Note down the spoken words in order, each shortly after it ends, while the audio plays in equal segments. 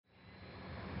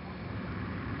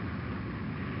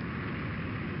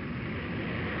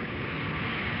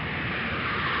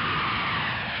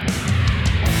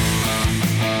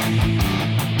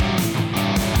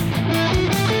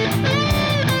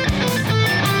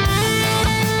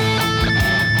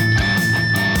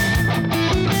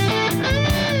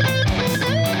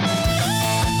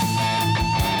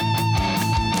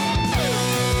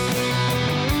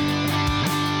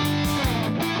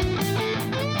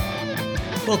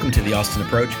Welcome to the Austin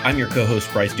Approach. I'm your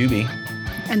co-host, Bryce Doobie.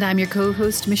 And I'm your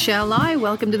co-host, Michelle Lai.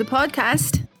 Welcome to the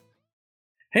podcast.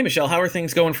 Hey, Michelle, how are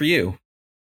things going for you?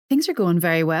 Things are going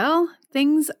very well.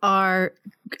 Things are,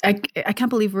 I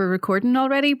can't believe we're recording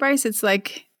already, Bryce. It's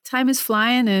like time is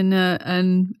flying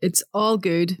and it's all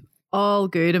good. All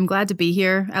good. I'm glad to be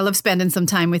here. I love spending some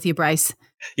time with you, Bryce.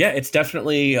 Yeah, it's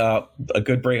definitely a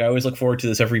good break. I always look forward to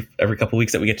this every couple of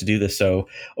weeks that we get to do this. So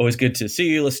always good to see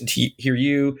you, listen to hear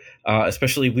you.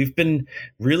 Especially we've been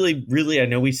really, I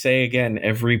know we say again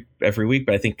every week,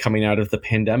 but I think coming out of the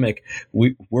pandemic,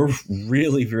 we're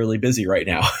really busy right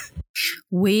now.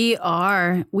 We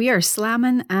are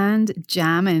slamming and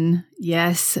jamming.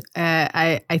 Yes.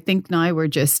 I think now we're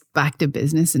just back to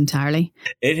business entirely.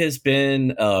 It has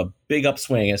been a big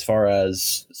upswing as far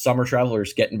as summer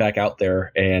travelers getting back out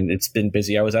there, and it's been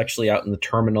busy. I was actually out in the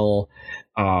terminal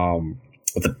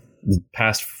the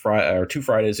past Friday or 2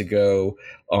 Fridays ago,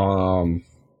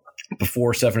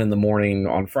 before 7 a.m.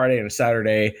 on Friday and a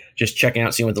Saturday, just checking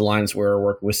out, seeing what the lines were,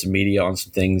 working with some media on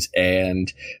some things,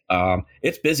 and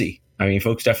it's busy. I mean,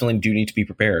 folks definitely do need to be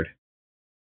prepared.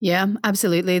 Yeah,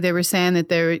 absolutely. They were saying that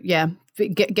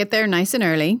get there nice and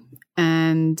early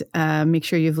and make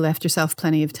sure you've left yourself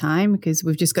plenty of time, because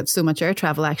we've just got so much air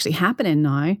travel actually happening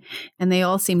now. And they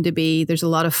all seem to be, there's a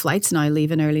lot of flights now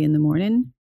leaving early in the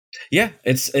morning. Yeah,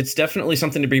 it's definitely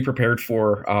something to be prepared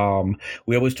for.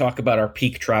 We always talk about our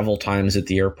peak travel times at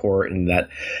the airport, and that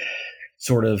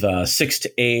sort of 6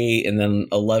 to 8, and then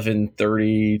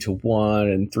 11:30 to 1,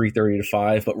 and 3:30 to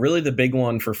 5. But really the big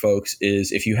one for folks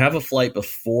is if you have a flight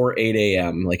before 8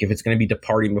 a.m., like if it's going to be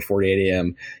departing before 8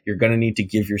 a.m., you're going to need to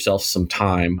give yourself some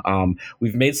time.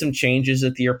 We've made some changes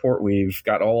at the airport. We've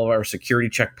got all of our security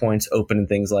checkpoints open and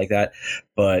things like that.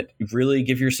 But really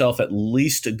give yourself at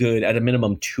least at a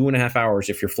minimum, 2.5 hours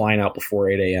if you're flying out before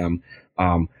 8 a.m.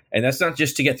 And that's not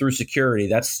just to get through security.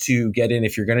 That's to get in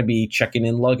if you're going to be checking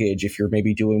in luggage, if you're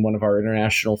maybe doing one of our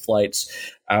international flights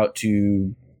out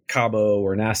to Cabo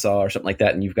or Nassau or something like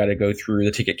that, and you've got to go through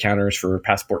the ticket counters for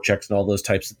passport checks and all those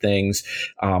types of things.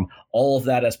 All of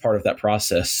that as part of that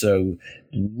process. So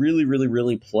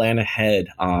really plan ahead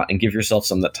and give yourself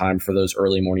some of that time for those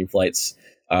early morning flights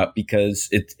because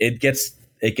it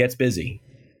gets busy.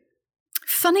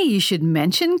 Funny you should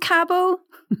mention Cabo.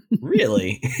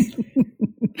 Really?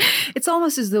 It's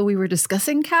almost as though we were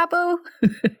discussing Cabo.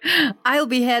 I'll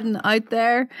be heading out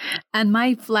there, and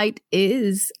my flight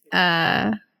is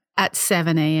at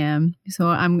 7 a.m. So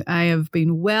I have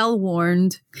been well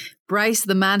warned. Bryce,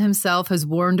 the man himself, has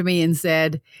warned me and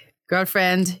said,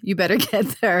 "Girlfriend, you better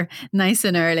get there nice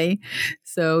and early."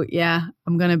 So yeah,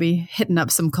 I'm going to be hitting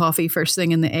up some coffee first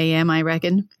thing in the AM, I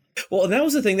reckon. Well, that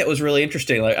was the thing that was really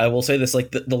interesting. Like, I will say this,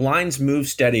 like the lines move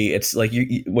steady. It's like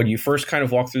you when you first kind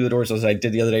of walk through the doors, as I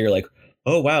did the other day, you're like,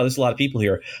 oh, wow, there's a lot of people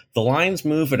here. The lines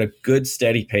move at a good,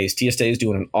 steady pace. TSA is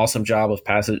doing an awesome job of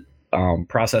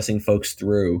processing folks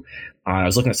through. I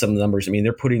was looking at some of the numbers. I mean,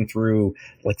 they're putting through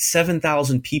like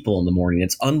 7,000 people in the morning.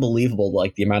 It's unbelievable,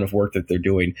 like the amount of work that they're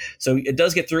doing. So it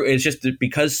does get through. It's just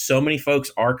because so many folks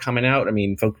are coming out. I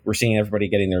mean, we're seeing everybody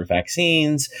getting their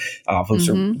vaccines. Folks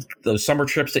are those summer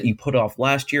trips that you put off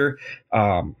last year.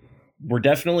 We're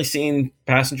definitely seeing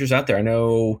passengers out there. I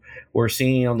know we're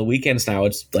seeing on the weekends now.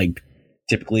 It's like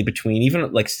typically between,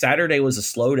 even like Saturday was a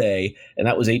slow day, and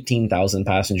that was 18,000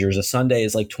 passengers. A Sunday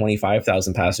is like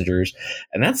 25,000 passengers,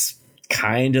 and that's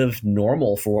kind of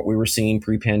normal for what we were seeing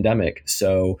pre-pandemic.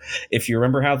 So if you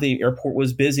remember how the airport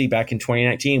was busy back in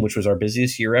 2019, which was our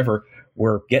busiest year ever,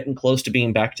 we're getting close to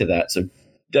being back to that. So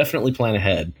definitely plan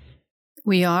ahead.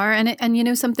 We are. And you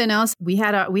know, something else, we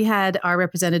had our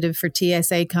representative for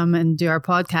TSA come and do our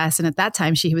podcast. And at that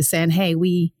time she was saying, hey,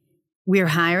 we're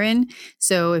hiring.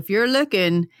 So if you're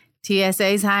looking,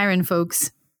 TSA's hiring,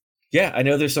 folks. Yeah, I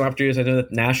know there's some opportunities. I know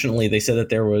that nationally they said that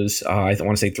there was, I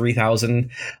want to say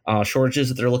 3,000 shortages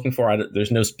that they're looking for.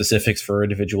 There's no specifics for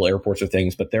individual airports or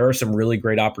things, but there are some really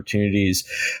great opportunities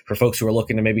for folks who are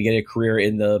looking to maybe get a career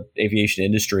in the aviation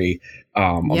industry.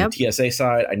 On the TSA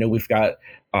side, I know we've got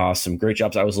some great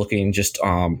jobs. I was looking just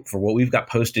for what we've got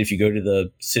posted. If you go to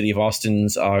the City of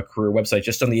Austin's career website,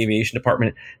 just on the aviation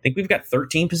department, I think we've got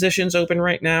 13 positions open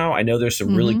right now. I know there's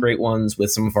some really great ones with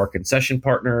some of our concession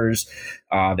partners.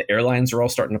 The airlines are all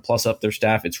starting to plus up their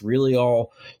staff. It's really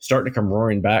all starting to come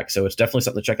roaring back. So it's definitely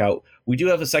something to check out. We do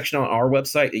have a section on our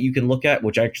website that you can look at,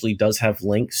 which actually does have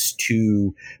links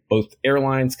to both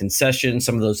airlines, concessions,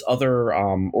 some of those other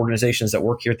organizations that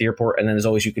work here at the airport. And then as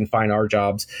always, you can find our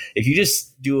jobs. If you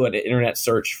just do an internet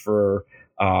search for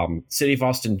City of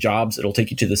Austin jobs, it'll take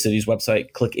you to the city's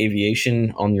website. Click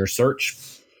aviation on your search,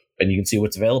 and you can see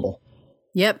what's available.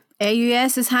 Yep.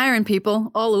 AUS is hiring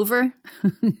people all over.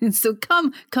 So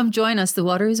come join us. The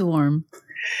water is warm.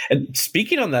 And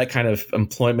speaking on that kind of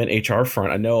employment HR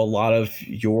front, I know a lot of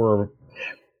your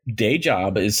day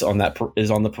job is on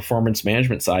the performance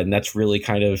management side, and that's really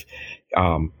kind of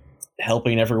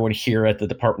helping everyone here at the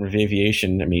Department of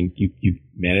Aviation. I mean, you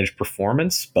manage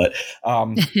performance, but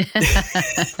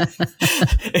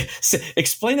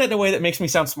explain that in a way that makes me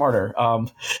sound smarter.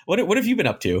 What have you been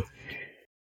up to?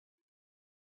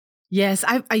 Yes,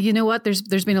 I you know what?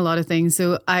 There's been a lot of things.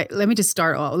 So let me just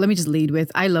lead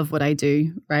with, I love what I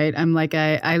do, right? I'm like,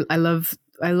 I love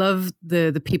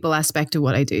the people aspect of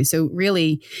what I do. So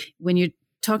really, when you're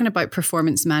talking about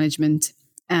performance management,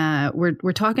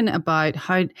 we're talking about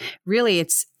how really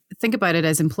think about it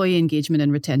as employee engagement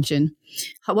and retention.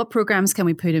 What programs can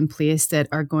we put in place that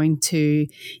are going to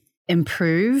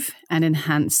improve and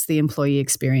enhance the employee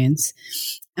experience?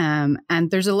 And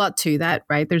there's a lot to that,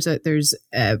 right? There's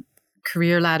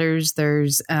career ladders,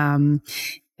 there's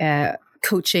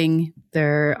coaching,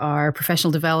 there are professional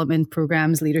development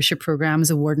programs, leadership programs,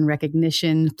 award and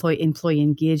recognition, employee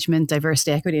engagement,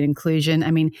 diversity, equity, and inclusion. I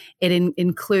mean, it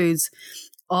includes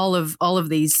all of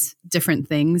these different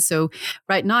things. So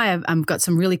right now, I've got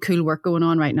some really cool work going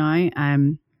on right now.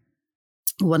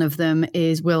 One of them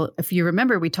is, well, if you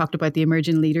remember, we talked about the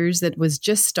emerging leaders that was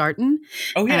just starting.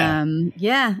 Oh, yeah.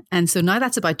 Yeah. And so now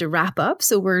that's about to wrap up.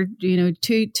 So we're,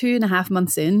 2.5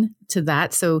 months in to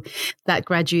that. So that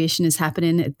graduation is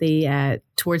happening at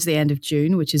towards the end of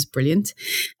June, which is brilliant.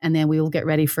 And then we will get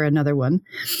ready for another one.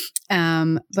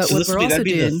 But so what we're also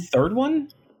doing, the third one?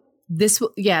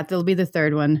 There'll be the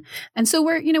third one. And so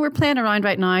we're playing around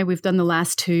right now. We've done the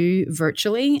last two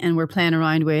virtually, and we're playing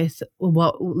around with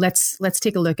let's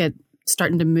take a look at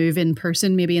starting to move in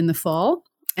person maybe in the fall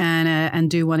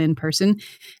and do one in person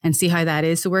and see how that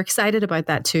is. So we're excited about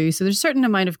that too. So there's a certain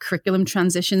amount of curriculum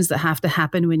transitions that have to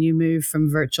happen when you move from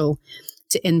virtual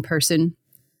to in person.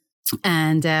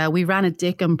 And we ran a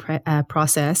DACUM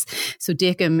process. So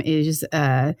DACUM is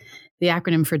the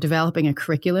acronym for developing a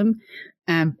curriculum.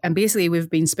 And basically, we've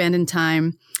been spending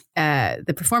time,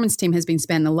 the performance team has been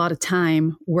spending a lot of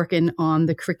time working on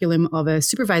the curriculum of a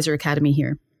supervisor academy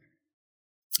here,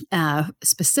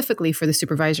 specifically for the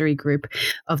supervisory group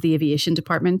of the aviation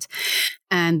department.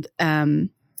 And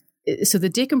so the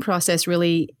DACUM process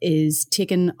really is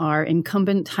taking our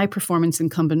high performance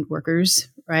incumbent workers,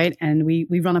 right? And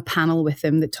we run a panel with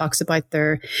them that talks about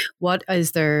their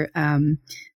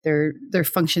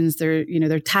functions,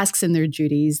 their tasks and their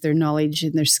duties, their knowledge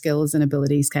and their skills and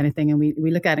abilities kind of thing. And we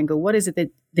look at it and go, what is it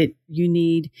that you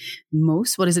need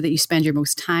most? What is it that you spend your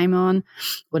most time on?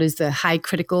 What is the high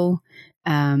critical,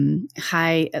 a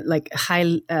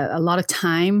lot of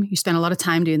time? You spend a lot of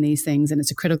time doing these things, and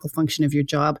it's a critical function of your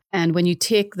job. And when you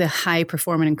take the high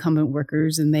performing incumbent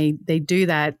workers and they do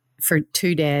that for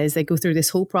 2 days, they go through this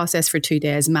whole process for 2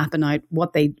 days, mapping out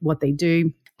what they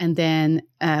do. And then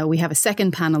we have a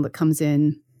second panel that comes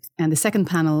in, and the second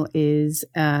panel is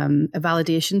a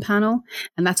validation panel,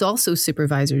 and that's also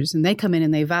supervisors. And they come in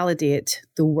and they validate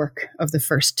the work of the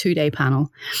first 2-day panel.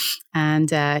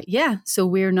 And so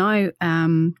we're now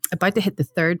about to hit the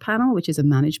third panel, which is a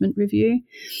management review.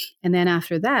 And then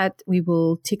after that, we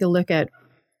will take a look at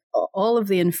all of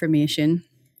the information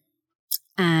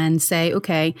and say,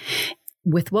 okay,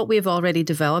 with what we've already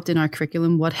developed in our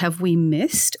curriculum, what have we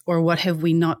missed, or what have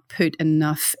we not put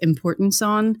enough importance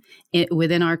on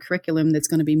within our curriculum that's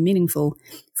going to be meaningful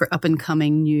for up and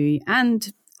coming new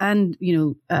and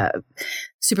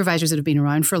supervisors that have been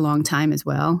around for a long time as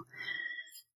well.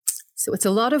 So it's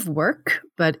a lot of work,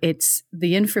 but it's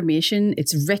the information,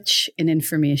 it's rich in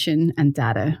information and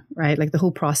data, right? Like the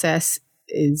whole process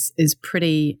is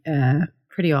pretty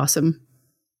awesome.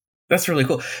 That's really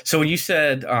cool. So when you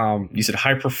said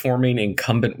high performing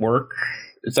incumbent work,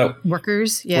 is that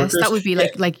workers? Yes, workers? That would be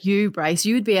like you, Bryce.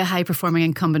 You would be a high performing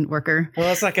incumbent worker. Well,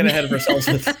 let's not get ahead of ourselves.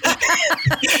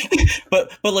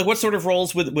 But like, what sort of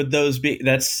roles would those be?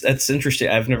 That's interesting.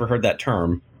 I've never heard that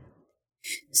term.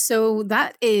 So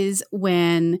that is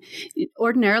when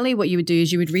ordinarily what you would do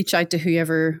is you would reach out to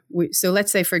whoever. So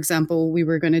let's say, for example, we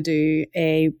were going to do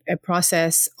a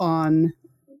process on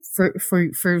for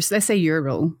let's say your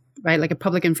role. Right, like a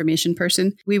public information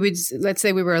person, let's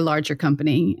say we were a larger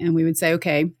company, and we would say,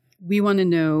 okay, we want to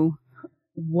know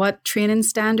what training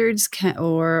standards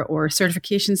or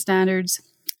certification standards,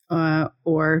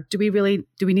 or do we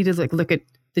need to look at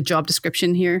the job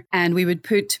description here? And we would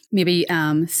put maybe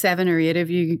 7 or 8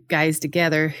 of you guys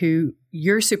together who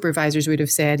your supervisors would have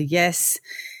said, yes,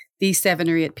 these 7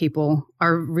 or 8 people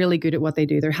are really good at what they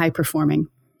do. They're high performing,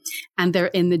 and they're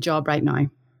in the job right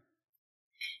now.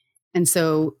 And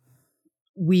so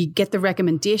we get the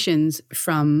recommendations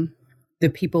from the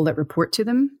people that report to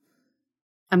them.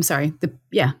 I'm sorry,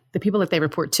 the people that they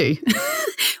report to.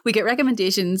 We get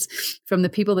recommendations from the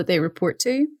people that they report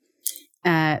to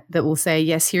that will say,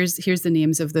 yes, here's the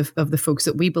names of the folks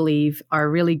that we believe are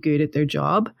really good at their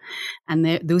job.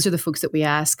 And those are the folks that we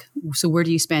ask, so where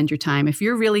do you spend your time? If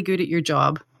you're really good at your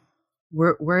job,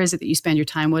 where is it that you spend your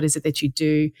time? What is it that you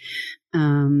do?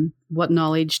 What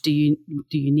knowledge do you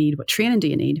need? What training do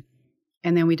you need?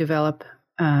 And then we develop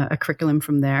a curriculum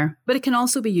from there. But it can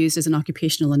also be used as an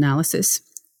occupational analysis.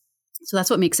 So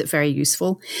that's what makes it very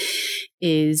useful,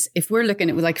 is if we're looking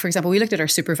at, like, for example, we looked at our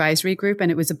supervisory group, and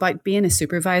it was about being a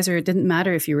supervisor. It didn't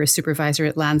matter if you were a supervisor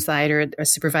at Landside or a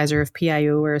supervisor of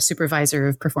PIO or a supervisor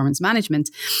of performance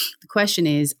management. The question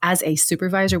is, as a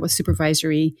supervisor, what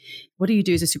do you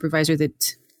do as a supervisor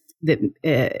that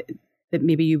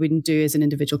maybe you wouldn't do as an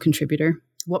individual contributor?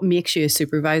 What makes you a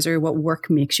supervisor? What work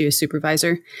makes you a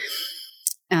supervisor?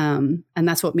 And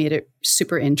that's what made it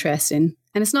super interesting.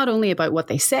 And it's not only about what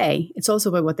they say, it's also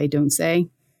about what they don't say.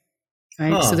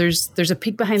 Right. Huh. So there's a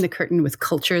peek behind the curtain with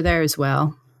culture there as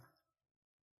well.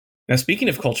 Now, speaking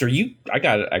of culture, I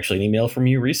got actually an email from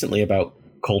you recently about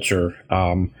culture.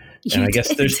 And I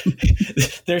guess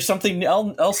there's something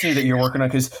else new that you're working on,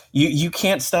 because you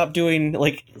can't stop doing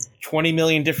like 20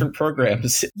 million different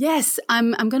programs. Yes,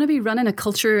 I'm going to be running a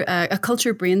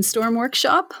culture brainstorm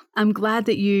workshop. I'm glad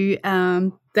that you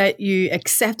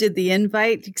accepted the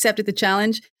invite, accepted the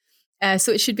challenge.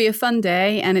 So it should be a fun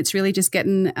day, and it's really just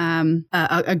getting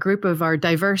a group of our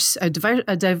diverse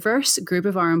group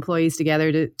of our employees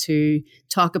together to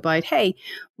talk about, hey,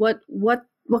 what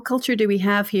culture do we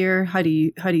have here? How do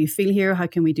you feel here? How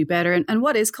can we do better? And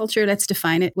what is culture? Let's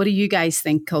define it. What do you guys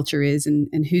think culture is,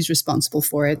 and who's responsible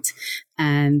for it?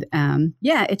 And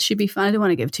it should be fun. I don't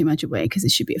want to give too much away because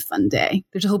it should be a fun day.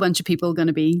 There's a whole bunch of people going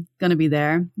to be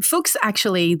there. Folks,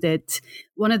 actually, that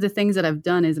one of the things that I've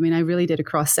done is, I really did a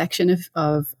cross section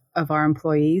of our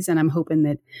employees, and I'm hoping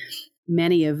that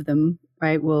many of them,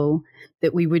 right,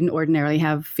 that we wouldn't ordinarily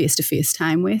have face-to-face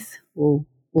time with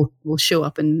will show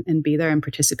up and be there and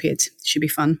participate. It should be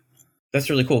fun. That's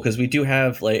really cool, because we do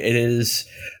have, like, it is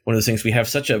one of those things, we have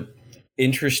such a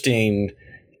interesting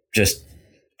just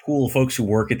pool of folks who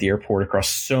work at the airport across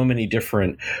so many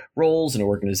different roles and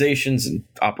organizations and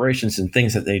operations and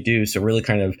things that they do. So really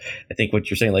kind of, I think what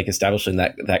you're saying, like establishing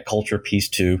that culture piece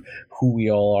to who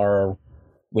we all are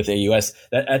with AUS,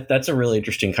 that's a really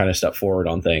interesting kind of step forward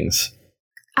on things.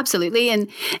 Absolutely. And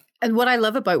what I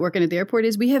love about working at the airport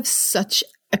is we have such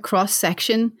a cross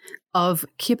section of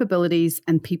capabilities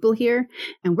and people here.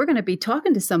 And we're going to be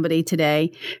talking to somebody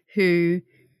today who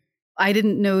I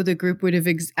didn't know the group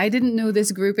I didn't know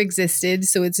this group existed.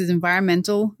 So it's an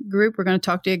environmental group. We're going to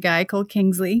talk to a guy called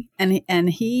Kingsley, and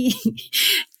he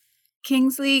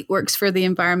Kingsley works for the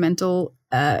environmental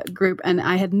group. And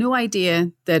I had no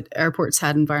idea that airports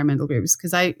had environmental groups,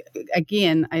 because I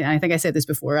think I said this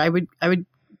before, I would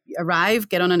arrive,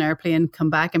 get on an airplane, come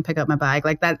back and pick up my bag.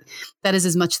 Like that is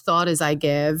as much thought as I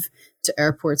gave to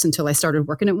airports until I started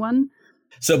working at one.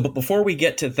 So, but before we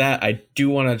get to that, I do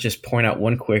want to just point out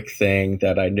one quick thing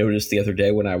that I noticed the other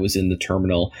day when I was in the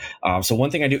terminal. So one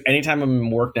thing I do anytime I'm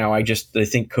in work now, I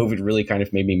think COVID really kind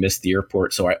of made me miss the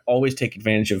airport. So I always take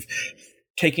advantage of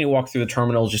taking a walk through the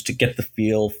terminal just to get the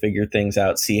feel, figure things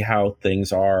out, see how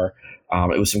things are.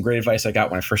 It was some great advice I got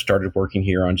when I first started working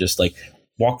here on just like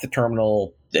walk the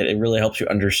terminal. It really helps you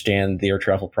understand the air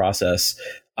travel process.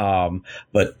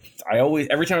 But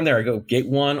every time I'm there, I go gate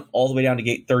 1 all the way down to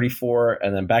gate 34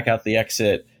 and then back out the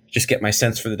exit, just get my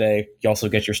sense for the day. You also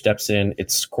get your steps in.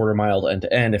 It's quarter mile end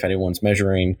to end if anyone's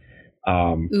measuring.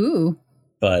 Ooh.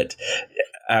 But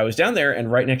I was down there, and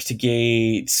right next to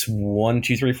gates 1,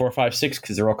 2, 3, 4, 5, 6,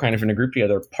 because they're all kind of in a group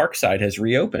together, Parkside has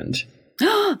reopened.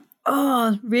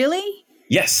 Oh, really?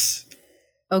 Yes.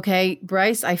 Okay,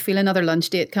 Bryce, I feel another lunch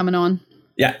date coming on.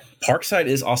 Yeah, Parkside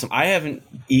is awesome. I haven't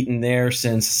eaten there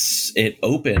since it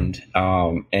opened,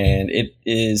 and it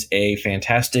is a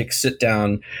fantastic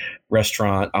sit-down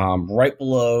restaurant right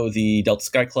below the Delta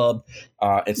Sky Club.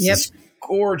 It's this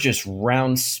gorgeous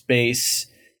round space,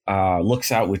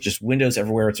 looks out with just windows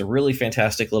everywhere. It's a really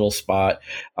fantastic little spot.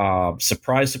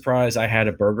 Surprise, surprise, I had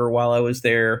a burger while I was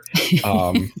there.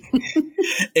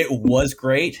 It was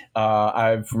great.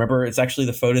 I remember it's actually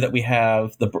the photo that we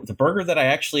have. The burger that I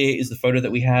actually ate is the photo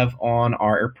that we have on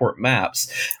our airport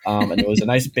maps. And it was a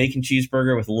nice bacon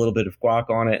cheeseburger with a little bit of guac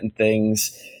on it and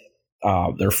things.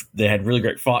 They had really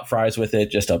great fries with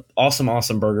it. Just an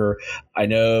awesome burger. I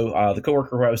know the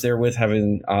coworker who I was there with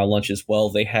having lunch as well.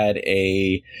 They had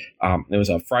it was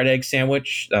a fried egg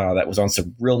sandwich that was on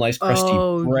some real nice crusty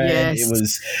bread. Yes. It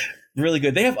was really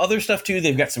good. They have other stuff too.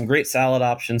 They've got some great salad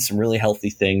options, some really healthy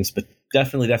things, but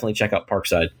definitely check out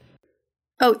Parkside.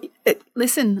 Oh,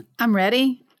 listen, I'm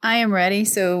ready. I am ready.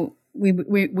 So we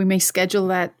may schedule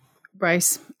that,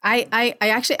 Bryce. I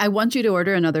actually want you to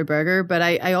order another burger, but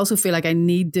I also feel like I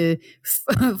need to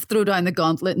throw down the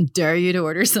gauntlet and dare you to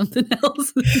order something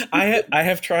else. I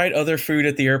have tried other food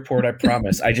at the airport. I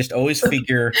promise. I just always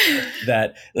figure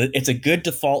that it's a good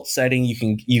default setting.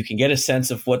 You can get a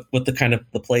sense of what the kind of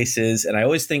the place is. And I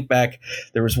always think back.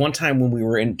 There was one time when we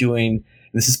were doing.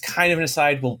 This is kind of an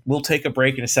aside. We'll take a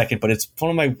break in a second, but it's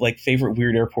one of my favorite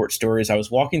weird airport stories. I was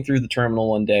walking through the terminal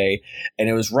one day, and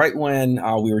it was right when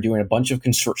we were doing a bunch of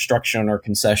construction on our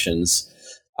concessions.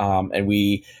 And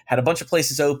we had a bunch of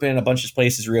places open, a bunch of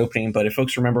places reopening. But if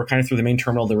folks remember, kind of through the main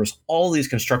terminal, there was all these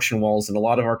construction walls, and a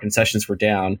lot of our concessions were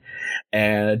down.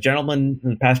 And a gentleman,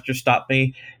 the passenger, stopped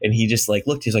me, and he just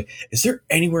looked. He's like, "Is there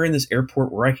anywhere in this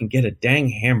airport where I can get a dang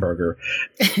hamburger?"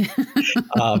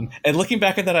 And looking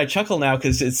back at that, I chuckle now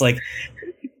because it's like,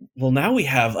 well, now we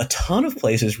have a ton of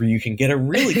places where you can get a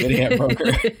really good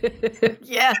hamburger.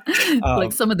 Yeah,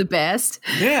 like some of the best.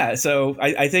 Yeah, so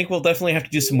I think we'll definitely have to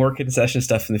do some more concession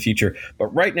stuff in the future. But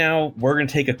right now, we're going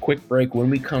to take a quick break. When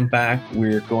we come back,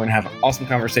 we're going to have an awesome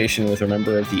conversation with a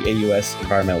member of the AUS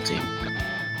Environmental team.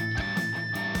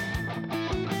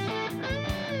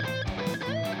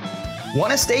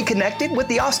 Want to stay connected with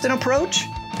the Austin Approach?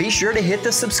 Be sure to hit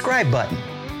the subscribe button.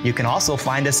 You can also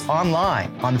find us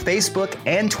online on Facebook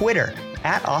and Twitter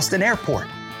at Austin Airport,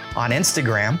 on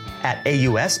Instagram at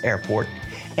AUS Airport,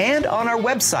 and on our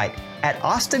website at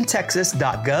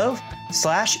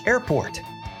austintexas.gov/airport.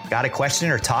 Got a question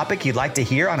or topic you'd like to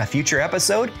hear on a future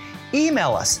episode?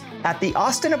 Email us at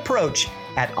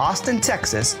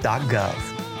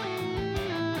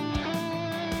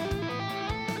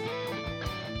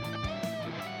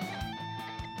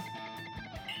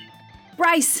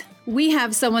Bryce, we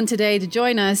have someone today to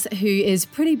join us who is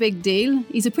pretty big deal.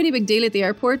 He's a pretty big deal at the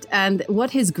airport, and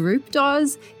what his group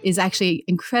does is actually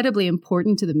incredibly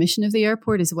important to the mission of the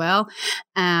airport as well.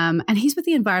 And he's with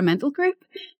the environmental group,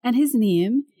 and his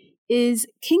name is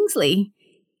Kingsley.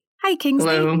 Hi,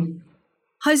 Kingsley. Hello.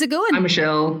 How's it going? Hi,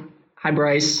 Michelle. Hi,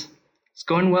 Bryce. It's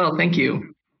going well. Thank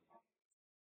you.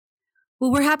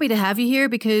 Well, we're happy to have you here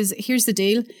because here's the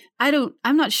deal.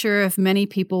 I'm not sure if many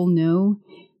people know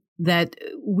that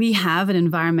we have an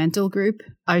environmental group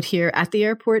out here at the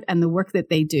airport and the work that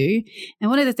they do.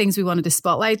 And one of the things we wanted to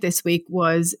spotlight this week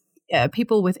was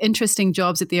people with interesting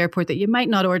jobs at the airport that you might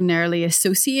not ordinarily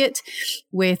associate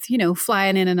with,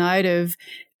 flying in and out of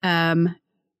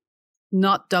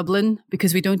not Dublin,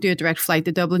 because we don't do a direct flight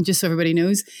to Dublin, just so everybody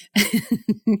knows,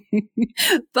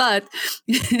 but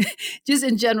just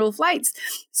in general flights.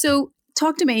 So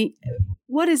talk to me.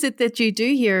 What is it that you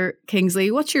do here, Kingsley?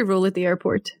 What's your role at the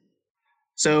airport?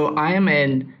 So I am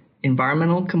an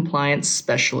environmental compliance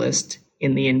specialist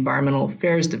in the Environmental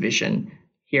Affairs Division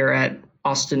here at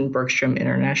Austin Bergstrom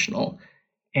International.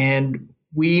 And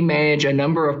we manage a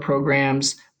number of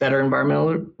programs that are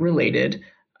environmental related.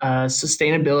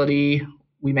 Sustainability,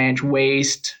 we manage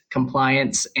waste,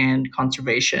 compliance, and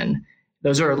conservation.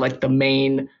 Those are the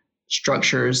main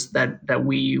structures that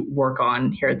we work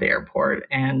on here at the airport.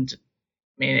 And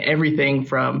everything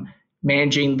from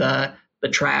managing the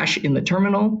trash in the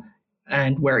terminal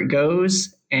and where it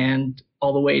goes, and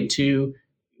all the way to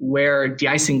where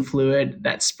de-icing fluid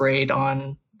that's sprayed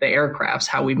on the aircrafts,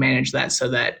 how we manage that so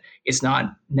that it's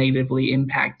not negatively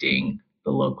impacting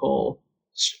the local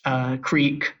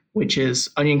creek, which is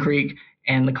Onion Creek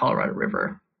and the Colorado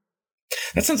River.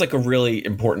 That sounds like a really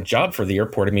important job for the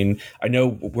airport. I mean, I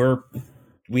know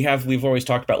we've always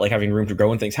talked about having room to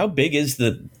grow and things. How big is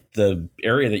the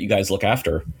area that you guys look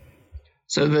after?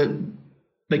 So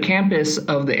the campus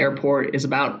of the airport is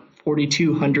about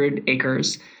 4,200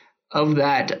 acres. Of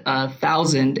that,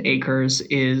 1,000 acres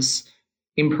is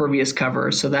impervious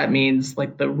cover. So that means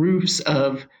the roofs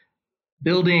of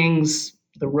buildings,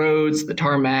 the roads, the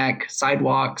tarmac,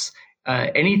 sidewalks,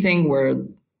 anything where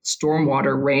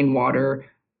stormwater, rainwater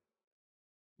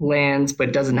lands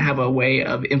but doesn't have a way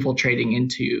of infiltrating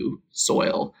into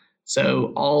soil.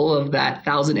 So all of that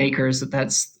 1,000 acres,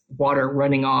 that's water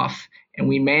running off, and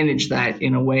we manage that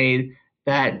in a way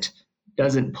that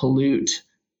doesn't pollute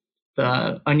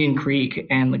the Onion Creek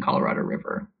and the Colorado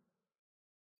River.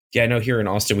 Yeah, I know here in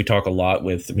Austin, we talk a lot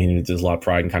there's a lot of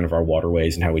pride in kind of our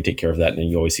waterways and how we take care of that. And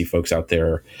you always see folks out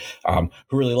there who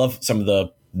really love some of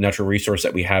the natural resource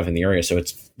that we have in the area. So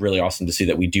it's really awesome to see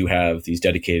that we do have these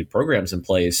dedicated programs in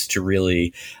place to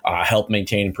really help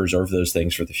maintain and preserve those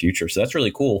things for the future. So that's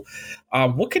really cool.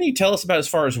 What can you tell us about as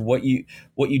far as what you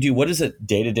do? What is a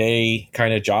day-to-day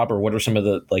kind of job, or what are some of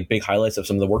the like big highlights of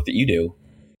some of the work that you do?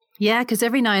 Yeah, because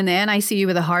every now and then I see you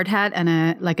with a hard hat and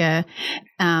a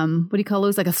what do you call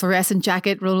those? Like a fluorescent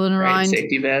jacket rolling around. Right,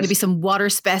 safety vest. Maybe some water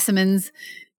specimens.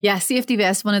 Yeah, safety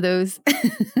vest, one of those.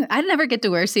 I never get to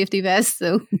wear safety vests,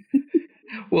 so.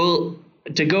 Well,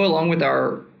 to go along with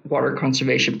our water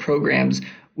conservation programs,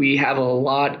 we have a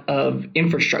lot of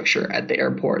infrastructure at the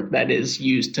airport that is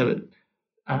used to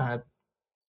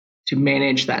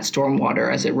manage that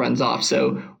stormwater as it runs off.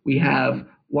 So we have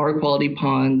water quality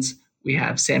ponds, we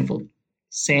have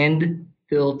sand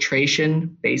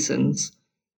filtration basins,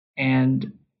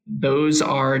 and those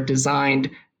are designed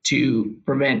to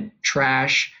prevent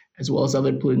trash as well as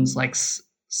other pollutants like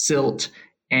silt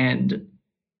and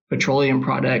petroleum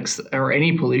products or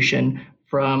any pollution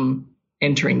from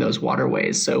entering those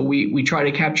waterways. So we try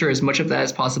to capture as much of that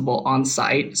as possible on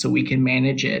site so we can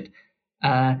manage it.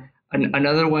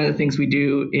 Another one of the things we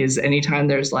do is anytime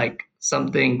there's like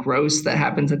something gross that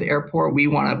happens at the airport, we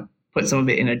want to put some of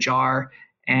it in a jar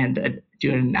and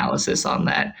do an analysis on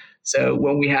that. So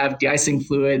when we have de-icing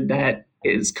fluid that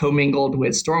is commingled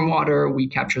with stormwater, we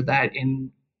capture that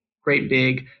in great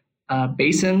big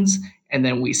basins, and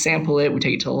then we sample it, we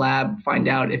take it to the lab, find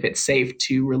out if it's safe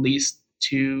to release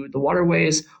to the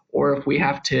waterways or if we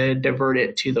have to divert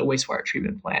it to the wastewater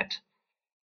treatment plant.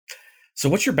 So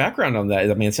what's your background on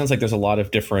that? I mean, it sounds like there's a lot of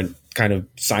different kind of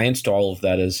science to all of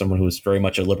that as someone who is very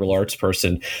much a liberal arts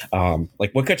person.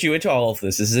 Like what got you into all of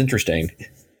this? This is interesting.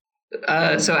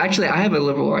 So actually, I have a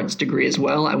liberal arts degree as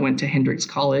well. I went to Hendrix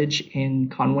College in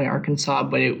Conway, Arkansas,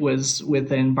 but it was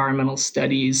with an environmental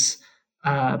studies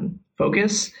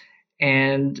focus.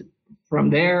 And from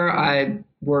there, I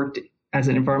worked as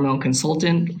an environmental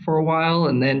consultant for a while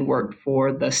and then worked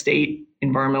for the state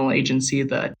environmental agency,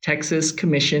 the Texas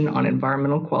Commission on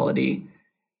Environmental Quality.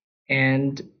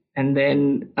 And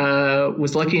then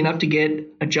was lucky enough to get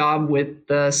a job with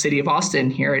the city of Austin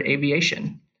here at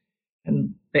Aviation.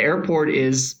 And the airport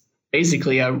is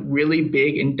basically a really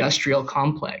big industrial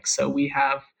complex. So we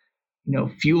have,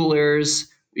 fuelers,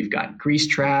 we've got grease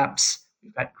traps,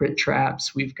 we've got grit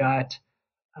traps, we've got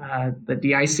the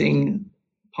de-icing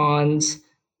ponds,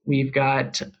 we've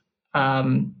got,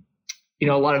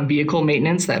 a lot of vehicle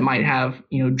maintenance that might have,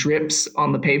 drips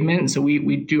on the pavement. And so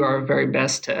we do our very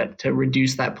best to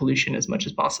reduce that pollution as much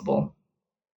as possible.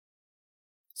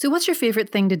 So what's your favorite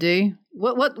thing to do?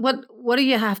 What do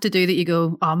you have to do that you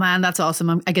go, oh man, that's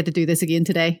awesome. I get to do this again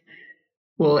today?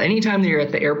 Well, anytime that you're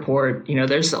at the airport,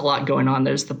 there's a lot going on.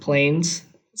 There's the planes.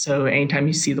 So anytime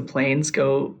you see the planes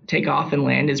go take off and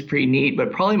land is pretty neat.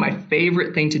 But probably my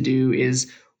favorite thing to do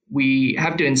is we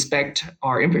have to inspect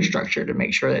our infrastructure to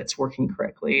make sure that it's working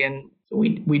correctly. And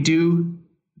we do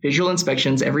visual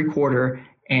inspections every quarter.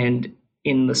 And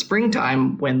in the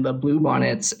springtime, when the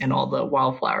bluebonnets and all the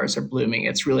wildflowers are blooming,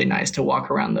 it's really nice to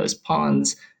walk around those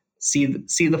ponds, see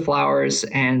the flowers,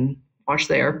 and watch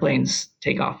the airplanes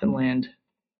take off and land.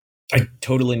 I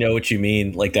totally know what you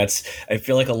mean. Like I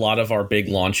feel like a lot of our big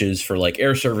launches for like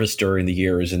air service during the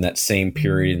year is in that same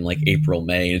period in like April,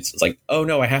 May. It's like, oh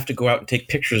no, I have to go out and take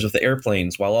pictures of the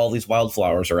airplanes while all these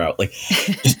wildflowers are out. Like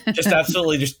just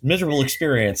absolutely just miserable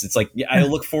experience. It's like, yeah, I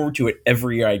look forward to it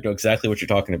every year. I know exactly what you're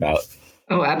talking about.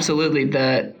 Oh, absolutely.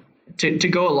 To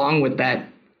go along with that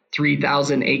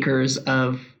 3,000 acres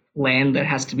of land that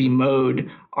has to be mowed,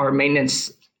 our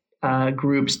maintenance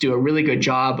groups do a really good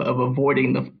job of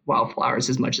avoiding the wildflowers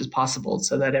as much as possible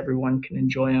so that everyone can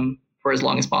enjoy them for as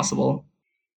long as possible.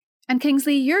 And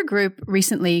Kingsley, your group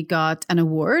recently got an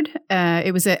award.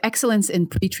 It was an Excellence in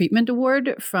Pre-Treatment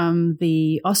Award from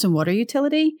the Austin Water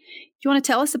Utility. Do you want to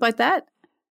tell us about that?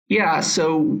 Yeah,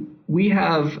 so we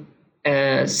have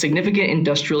a significant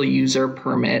industrial user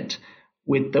permit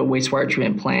with the wastewater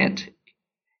treatment plant.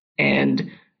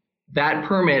 And that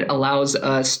permit allows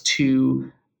us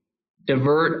to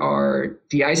divert our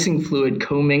de-icing fluid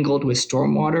commingled with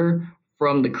stormwater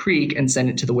from the creek and send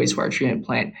it to the wastewater treatment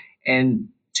plant. And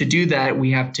to do that,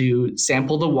 we have to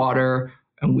sample the water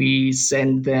and we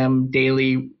send them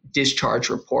daily discharge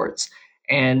reports.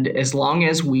 And as long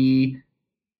as we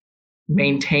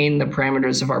maintain the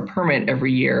parameters of our permit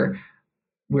every year,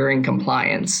 we're in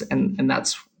compliance. And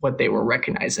that's what they were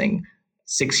recognizing,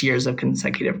 6 years of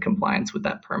consecutive compliance with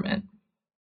that permit.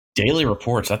 Daily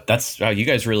reports. That's you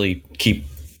guys really keep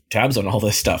tabs on all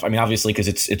this stuff? I mean, obviously, because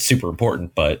it's super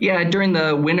important, but yeah, during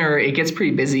the winter, it gets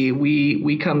pretty busy.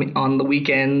 We come on the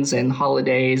weekends and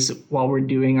holidays while we're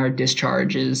doing our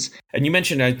discharges. And you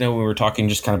mentioned, I know we were talking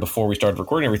just kind of before we started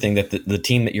recording everything, that the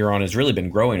team that you're on has really been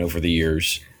growing over the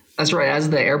years. That's right. As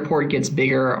the airport gets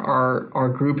bigger, our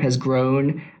group has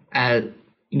grown.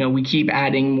 We keep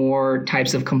adding more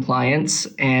types of compliance,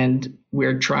 and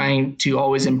we're trying to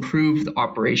always improve the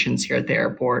operations here at the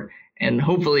airport and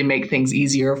hopefully make things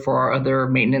easier for our other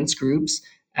maintenance groups.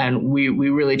 And we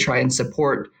really try and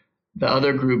support the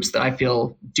other groups that I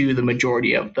feel do the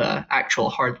majority of the actual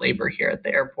hard labor here at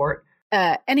the airport.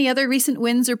 Any other recent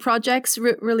wins or projects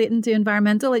relating to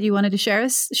environmental that you wanted to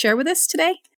share with us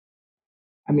today?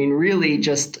 I mean, really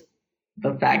just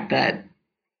the fact that,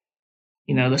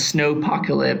 the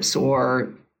snowpocalypse,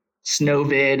 or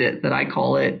snowvid that I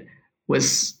call it,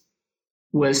 was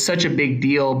such a big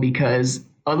deal, because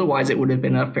otherwise it would have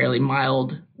been a fairly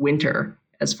mild winter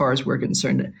as far as we're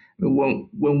concerned. I mean,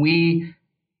 when we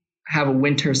have a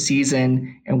winter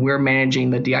season and we're managing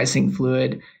the de-icing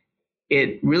fluid,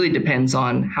 it really depends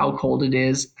on how cold it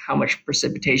is, how much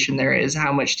precipitation there is,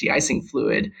 how much de-icing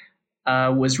fluid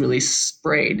was really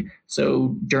sprayed.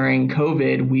 So during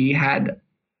COVID, we had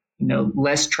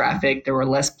less traffic, there were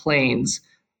less planes,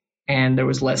 and there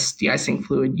was less de-icing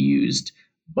fluid used.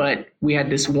 But we had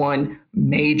this one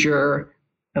major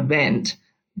event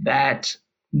that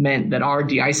meant that our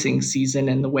de-icing season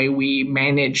and the way we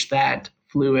managed that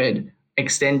fluid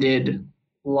extended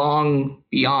long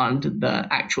beyond the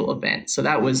actual event. So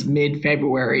that was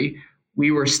mid-February.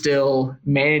 We were still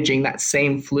managing that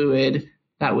same fluid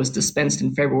that was dispensed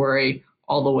in February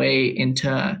all the way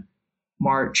into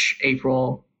March,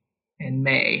 April, and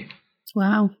May.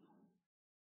 Wow.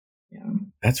 Yeah.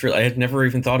 That's really, I had never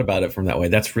even thought about it from that way.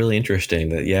 That's really interesting.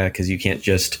 Because you can't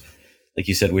just, like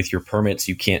you said, with your permits,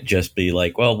 you can't just be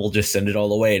like, well, we'll just send it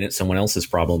all away and it's someone else's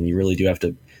problem. You really do have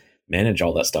to manage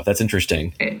all that stuff. That's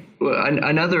interesting.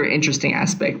 Another interesting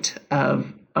aspect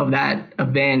of that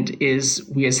event is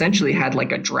we essentially had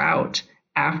like a drought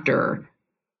after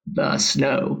the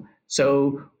snow.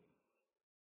 So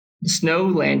the snow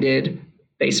landed,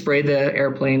 they spray the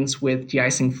airplanes with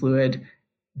de-icing fluid,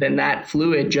 then that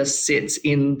fluid just sits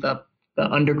in the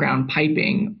underground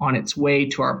piping on its way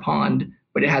to our pond,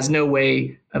 but it has no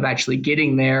way of actually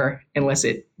getting there unless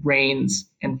it rains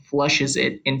and flushes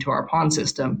it into our pond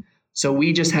system. So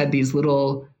we just had these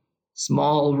little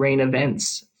small rain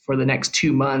events for the next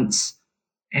 2 months,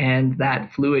 and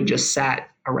that fluid just sat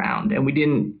around, and we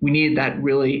needed that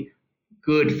really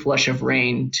good flush of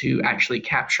rain to actually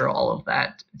capture all of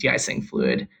that de-icing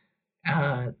fluid,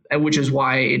 which is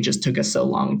why it just took us so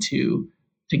long to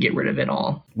get rid of it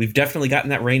all. We've definitely gotten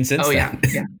that rain since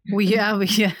then. We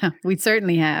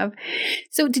certainly have.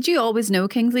 So did you always know,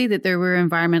 Kingsley, that there were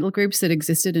environmental groups that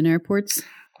existed in airports?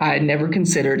 I never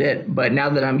considered it, but now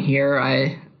that I'm here,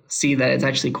 I see that it's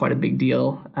actually quite a big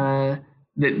deal.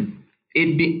 The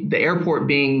airport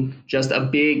being just a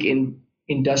big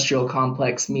industrial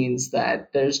complex means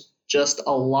that there's just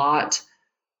a lot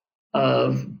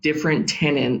of different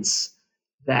tenants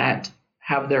that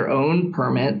have their own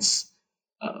permits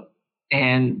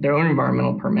and their own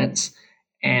environmental permits,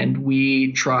 and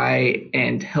we try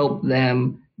and help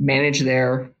them manage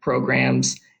their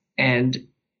programs and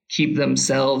keep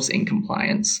themselves in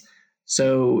compliance.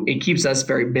 So it keeps us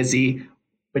very busy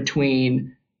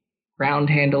between ground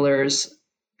handlers,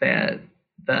 the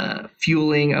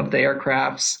fueling of the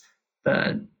aircrafts,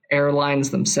 the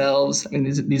airlines themselves. I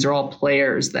mean, these are all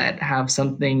players that have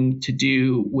something to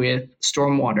do with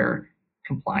stormwater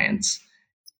compliance.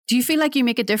 Do you feel like you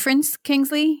make a difference,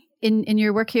 Kingsley, in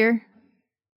your work here?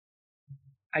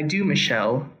 I do,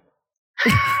 Michelle.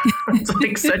 It's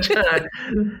like such I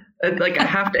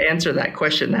have to answer that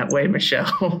question that way,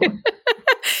 Michelle.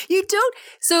 You don't.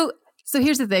 So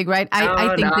here's the thing, right?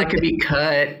 I think I could be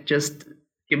cut. Just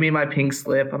give me my pink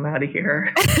slip. I'm out of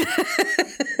here.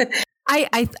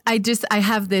 I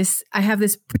have this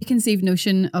preconceived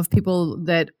notion of people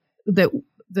that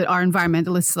are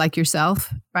environmentalists like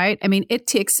yourself, right? I mean, it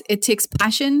takes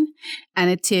passion, and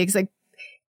it takes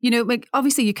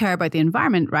obviously you care about the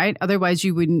environment, right? Otherwise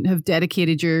you wouldn't have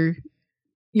dedicated your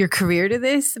career to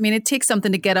this. I mean, it takes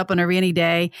something to get up on a rainy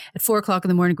day at 4:00 in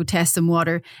the morning, go test some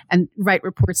water and write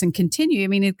reports and continue. I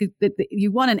mean,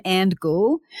 you want an end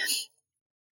goal,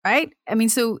 right? I mean,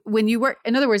 so when you work,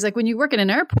 in other words, like when you work in an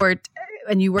airport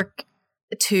and you work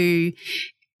to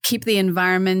keep the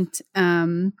environment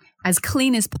as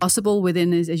clean as possible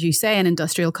within, as you say, an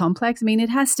industrial complex, I mean, it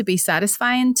has to be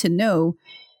satisfying to know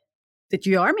that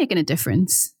you are making a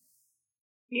difference.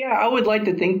 Yeah, I would like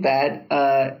to think that.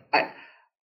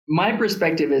 my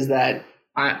perspective is that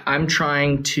I'm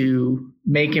trying to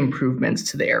make improvements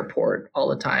to the airport all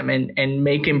the time and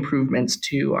make improvements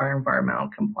to our environmental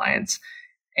compliance.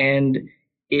 And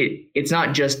it's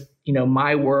not just,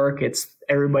 my work, it's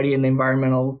everybody in the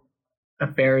environmental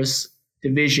affairs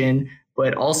division,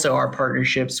 but also our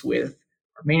partnerships with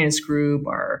our maintenance group,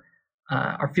 our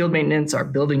field maintenance, our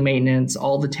building maintenance,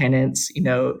 all the tenants.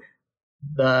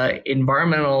 The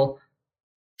environmental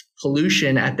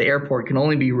pollution at the airport can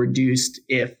only be reduced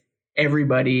if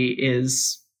everybody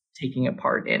is taking a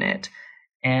part in it.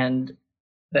 And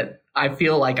that I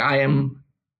feel like I am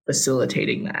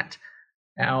facilitating that.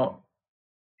 Now,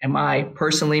 am I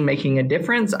personally making a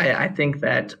difference? I think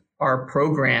that our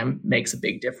program makes a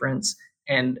big difference,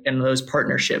 and those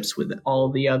partnerships with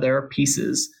all the other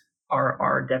pieces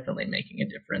are definitely making a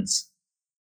difference.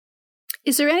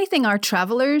 Is there anything our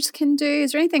travelers can do?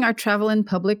 Is there anything our traveling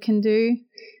public can do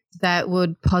that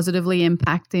would positively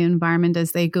impact the environment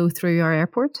as they go through our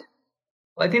airport?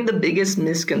 Well, I think the biggest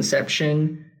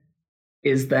misconception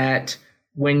is that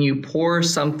when you pour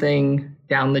something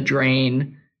down the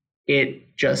drain,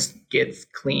 it just gets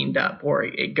cleaned up, or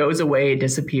it goes away, it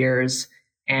disappears,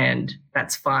 and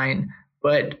that's fine.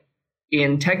 But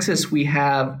in Texas, we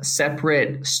have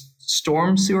separate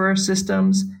storm sewer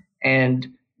systems and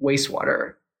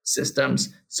wastewater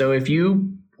systems. So if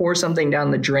you pour something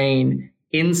down the drain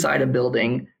inside a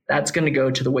building, that's going to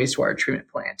go to the wastewater treatment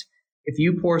plant. If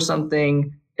you pour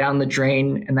something down the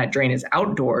drain and that drain is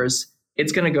outdoors,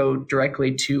 it's going to go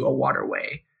directly to a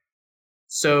waterway.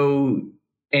 So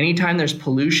anytime there's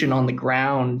pollution on the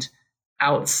ground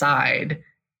outside,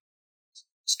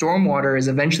 stormwater is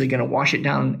eventually going to wash it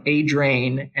down a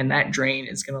drain, and that drain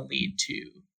is going to lead to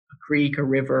a creek, a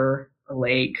river, a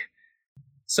lake.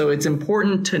 So it's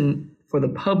important for the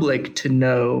public to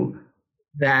know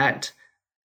that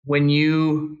when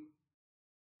you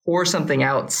pour something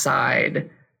outside,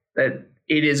 that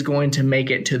it is going to make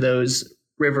it to those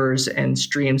rivers and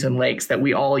streams and lakes that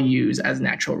we all use as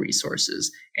natural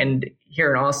resources. And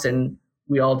here in Austin,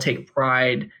 we all take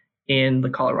pride in the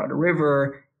Colorado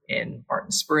River, in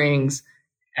Martin Springs,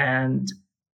 and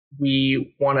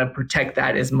we want to protect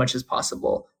that as much as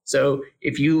possible. So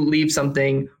if you leave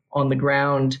something on the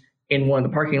ground in one of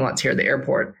the parking lots here at the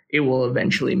airport, it will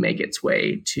eventually make its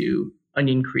way to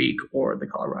Onion Creek or the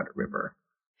Colorado River.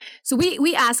 So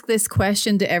we ask this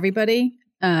question to everybody,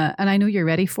 and I know you're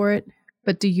ready for it,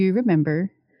 but do you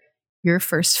remember your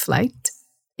first flight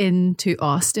into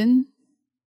Austin?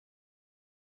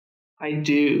 I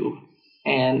do.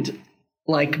 And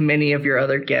like many of your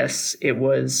other guests, it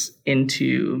was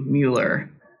into Mueller,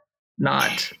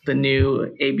 not the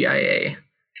new ABIA.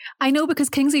 I know, because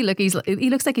Kingsley, he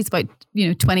looks like he's about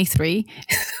 23.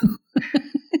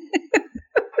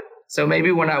 So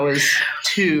maybe when I was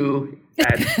 2,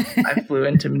 I flew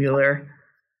into Mueller.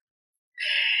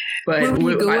 But where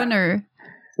were you going?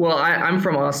 Well, I'm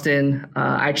from Austin.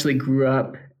 I actually grew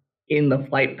up in the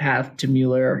flight path to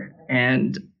Mueller,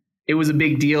 and it was a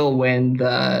big deal when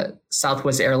the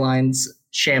Southwest Airlines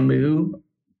Shamu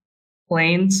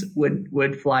planes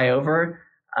would fly over.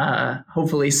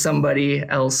 Hopefully somebody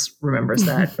else remembers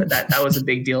that, but that was a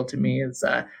big deal to me. Is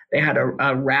they had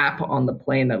a wrap on the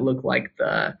plane that looked like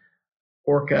the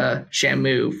orca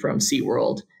Shamu from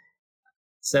SeaWorld.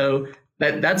 So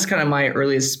that's kind of my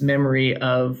earliest memory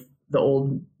of the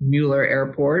old Mueller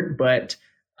Airport. But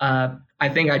I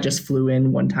think I just flew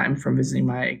in one time from visiting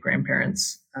my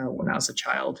grandparents when I was a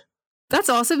child. That's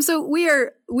awesome. So we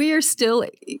are still.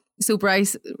 So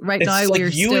Bryce, right now like we're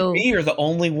you still. And me are the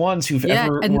only ones who've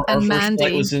ever. And our Mandy. first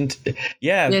flight was in.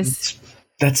 Yes.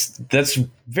 That's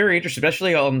very interesting,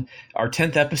 especially on our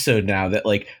 10th episode now. That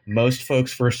like most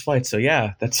folks' first flight. So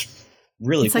yeah, that's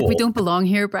really It's cool. like we don't belong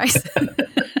here, Bryce.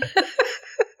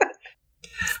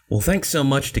 Well, thanks so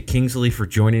much to Kingsley for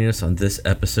joining us on this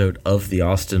episode of The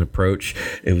Austin Approach.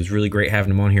 It was really great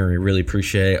having him on here. We really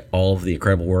appreciate all of the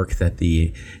incredible work that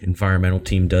the environmental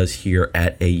team does here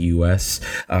at AUS.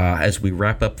 As we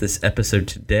wrap up this episode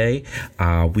today,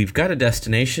 we've got a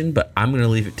destination, but I'm going to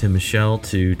leave it to Michelle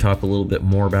to talk a little bit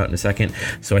more about in a second.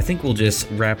 So I think we'll just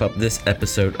wrap up this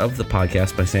episode of the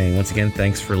podcast by saying, once again,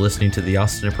 thanks for listening to The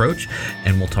Austin Approach,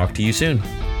 and we'll talk to you soon.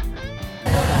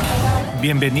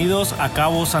 Bienvenidos a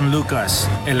Cabo San Lucas,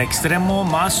 el extremo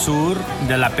más sur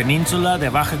de la península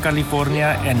de Baja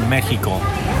California en México.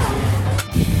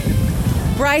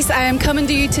 Bryce, I am coming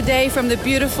to you today from the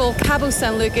beautiful Cabo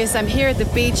San Lucas. I'm here at the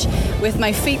beach with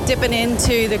my feet dipping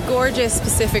into the gorgeous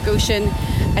Pacific Ocean.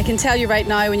 I can tell you right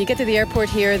now, when you get to the airport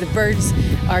here, the birds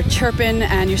are chirping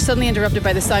and you're suddenly interrupted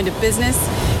by the sound of business.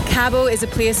 Cabo is a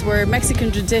place where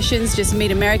Mexican traditions just meet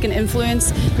American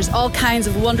influence. There's all kinds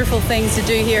of wonderful things to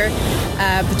do here,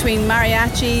 between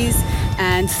mariachis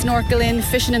and snorkeling,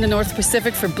 fishing in the North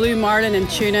Pacific for blue marlin and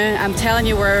tuna. I'm telling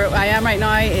you, where I am right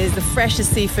now is the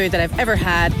freshest seafood that I've ever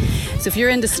had. So if you're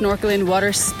into snorkeling,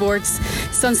 water sports,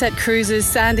 sunset cruises,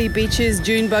 sandy beaches,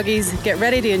 dune buggies, get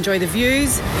ready to enjoy the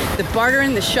views, the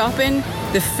bartering, the shopping,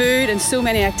 the food, and so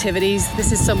many activities.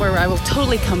 This is somewhere where I will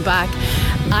totally come back.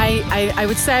 I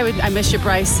would say I miss you,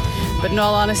 Bryce, but in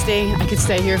all honesty, I could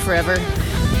stay here forever.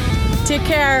 Take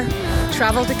care.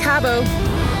 Travel to Cabo.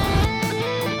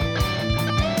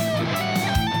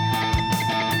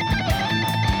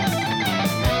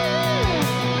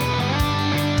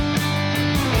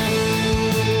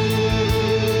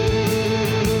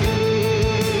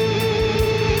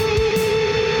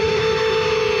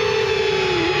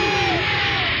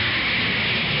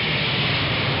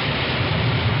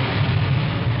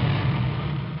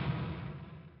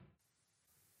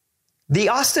 The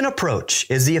Austin Approach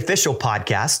is the official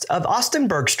podcast of Austin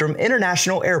Bergstrom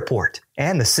International Airport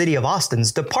and the City of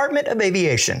Austin's Department of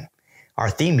Aviation. Our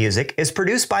theme music is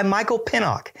produced by Michael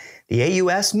Pinnock, the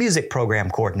AUS Music Program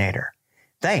Coordinator.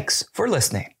 Thanks for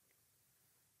listening.